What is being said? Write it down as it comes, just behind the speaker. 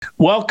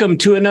Welcome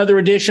to another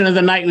edition of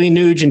the Nightly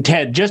Nuge. And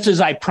Ted, just as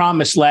I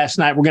promised last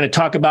night, we're going to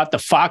talk about the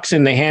fox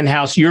in the hen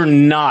house. You're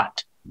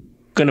not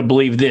going to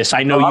believe this.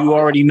 I know you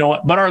already know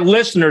it, but our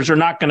listeners are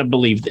not going to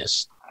believe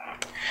this.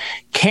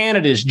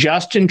 Canada's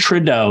Justin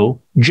Trudeau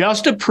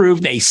just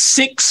approved a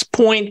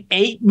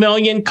 $6.8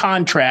 million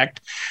contract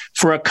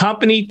for a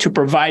company to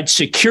provide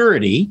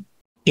security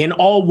in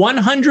all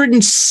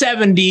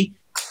 170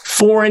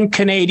 foreign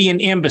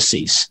Canadian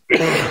embassies.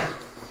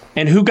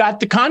 And who got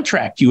the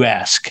contract, you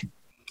ask?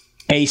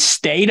 A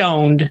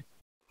state-owned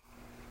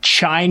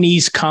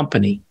Chinese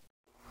company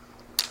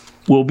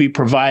will be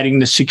providing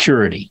the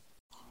security.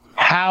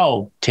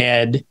 How,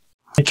 Ted,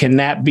 can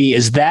that be?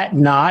 Is that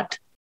not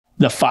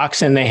the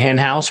fox in the hen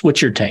house?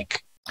 What's your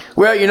take?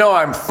 Well, you know,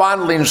 I'm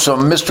fondling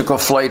some mystical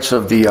flights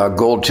of the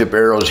gold tip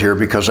arrows here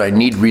because I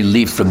need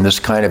relief from this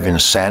kind of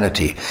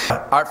insanity.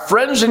 Our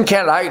friends in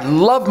Canada, I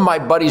love my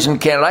buddies in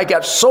Canada. I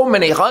got so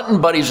many hunting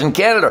buddies in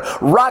Canada,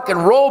 rock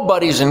and roll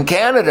buddies in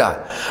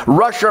Canada.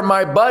 Rush are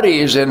my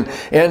buddies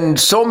and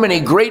so many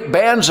great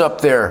bands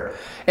up there.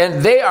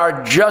 And they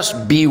are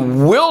just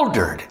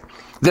bewildered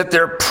that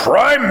their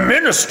prime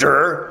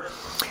minister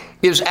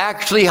is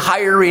actually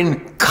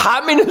hiring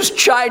communist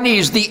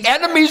Chinese, the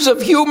enemies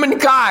of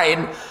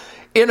humankind,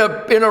 in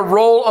a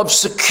role of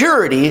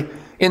security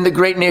in the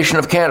great nation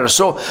of Canada.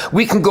 So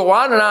we can go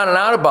on and on and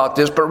on about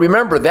this, but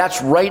remember,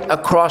 that's right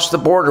across the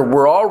border.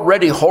 We're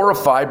already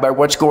horrified by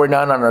what's going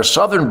on our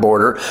southern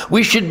border.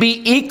 We should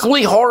be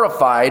equally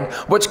horrified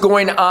what's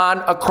going on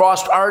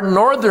across our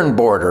northern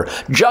border.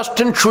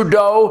 Justin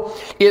Trudeau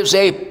is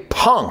a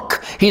punk.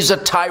 He's a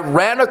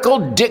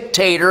tyrannical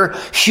dictator,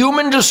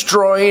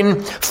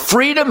 human-destroying,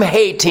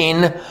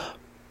 freedom-hating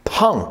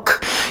punk.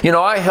 You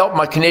know, I helped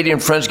my Canadian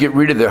friends get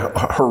rid of the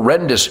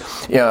horrendous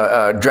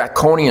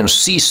draconian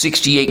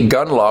C-68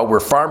 gun law where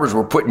farmers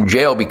were put in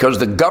jail because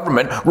the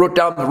government wrote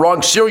down the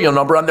wrong serial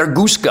number on their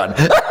goose gun.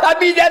 I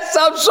mean, that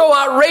sounds so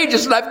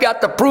outrageous, and I've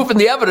got the proof and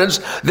the evidence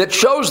that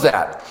shows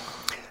that.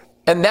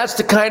 And that's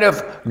the kind of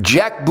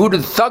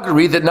jackbooted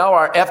thuggery that now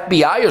our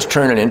FBI is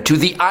turning into,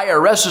 the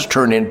IRS is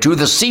turning into,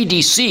 the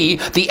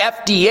CDC, the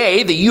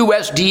FDA, the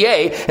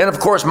USDA, and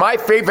of course my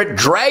favorite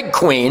drag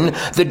queen,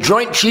 the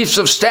Joint Chiefs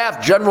of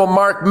Staff, General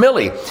Mark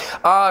Milley.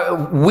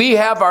 We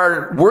have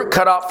our work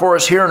cut out for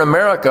us here in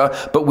America,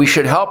 but we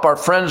should help our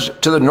friends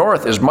to the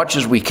north as much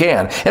as we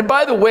can. And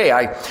by the way,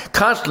 I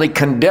constantly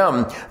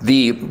condemn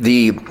the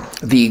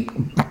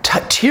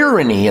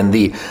tyranny and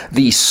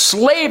the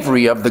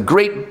slavery of the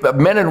great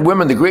men and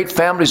women, the great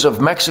families of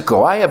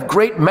Mexico. I have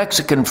great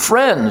Mexican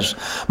friends.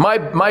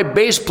 My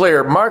bass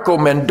player, Marco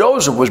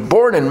Mendoza, was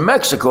born in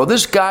Mexico.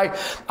 This guy,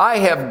 I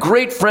have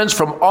great friends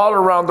from all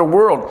around the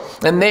world,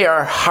 and they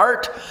are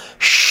heart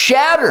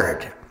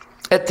shattered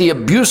at the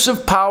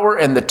abusive power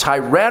and the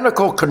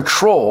tyrannical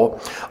control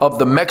of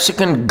the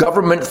Mexican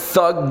government,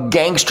 thug,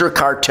 gangster,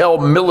 cartel,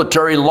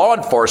 military, law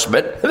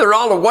enforcement. They're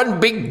all in one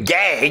big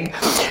gang.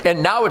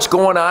 And now it's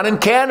going on in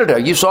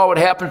Canada. You saw what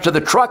happened to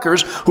the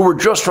truckers who were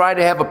just trying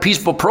to have a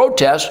peaceful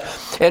protest.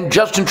 And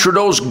Justin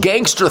Trudeau's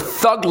gangster,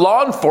 thug,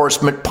 law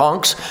enforcement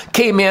punks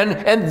came in,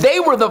 and they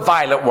were the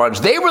violent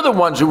ones. They were the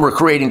ones who were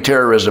creating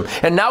terrorism.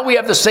 And now we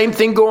have the same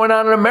thing going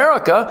on in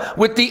America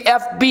with the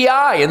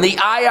FBI and the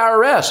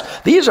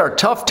IRS. These are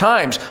tough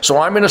times, so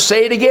I'm going to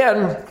say it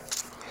again.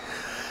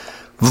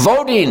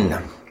 Voting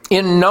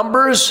in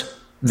numbers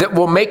that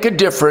will make a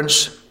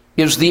difference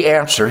is the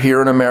answer here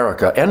in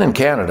America and in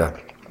Canada.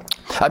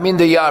 I mean,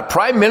 the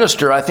Prime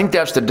Minister, I think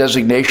that's the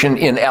designation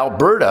in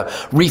Alberta,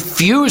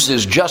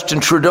 refuses Justin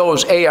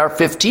Trudeau's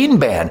AR-15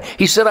 ban.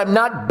 He said, I'm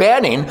not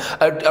banning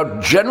a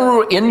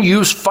general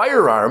in-use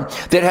firearm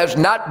that has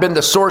not been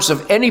the source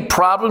of any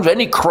problems,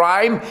 any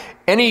crime,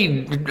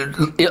 any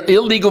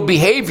illegal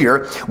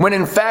behavior, when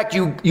in fact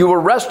you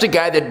arrest a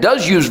guy that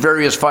does use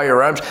various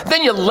firearms,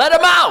 then you let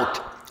him out.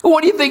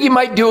 What do you think he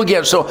might do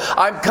again? So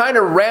I'm kind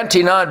of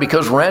ranting on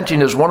because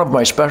ranting is one of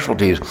my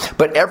specialties.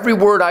 But every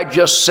word I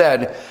just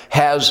said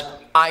has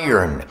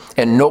iron,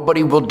 and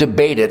nobody will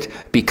debate it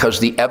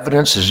because the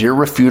evidence is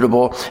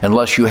irrefutable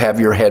unless you have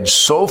your head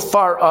so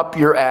far up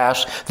your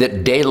ass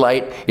that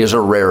daylight is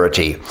a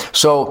rarity.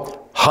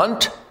 So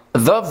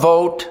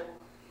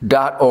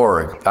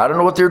huntthevote.org. I don't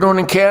know what they're doing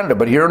in Canada,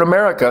 but here in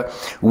America,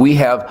 we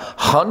have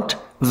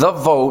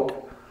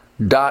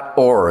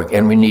huntthevote.org.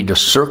 And we need to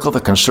circle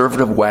the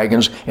conservative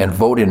wagons and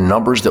vote in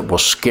numbers that will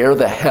scare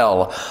the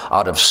hell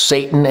out of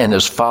Satan and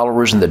his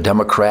followers in the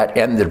Democrat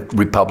and the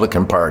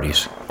Republican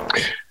parties.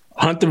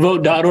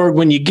 Huntthevote.org.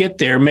 When you get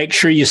there, make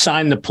sure you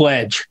sign the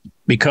pledge,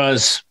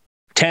 because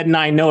Ted and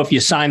I know if you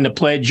sign the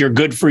pledge, you're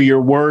good for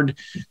your word.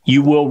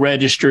 You will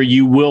register.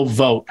 You will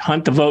vote.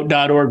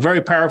 Huntthevote.org.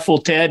 Very powerful,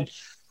 Ted.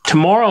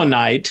 Tomorrow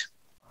night,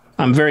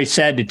 I'm very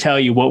sad to tell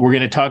you what we're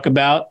going to talk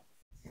about.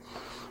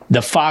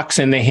 The Fox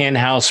and the Hen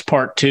House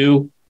Part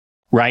 2,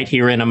 right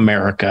here in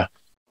America.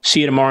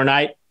 See you tomorrow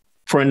night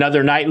for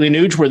another Nightly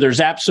Nuge where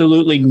there's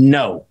absolutely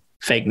no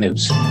fake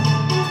news.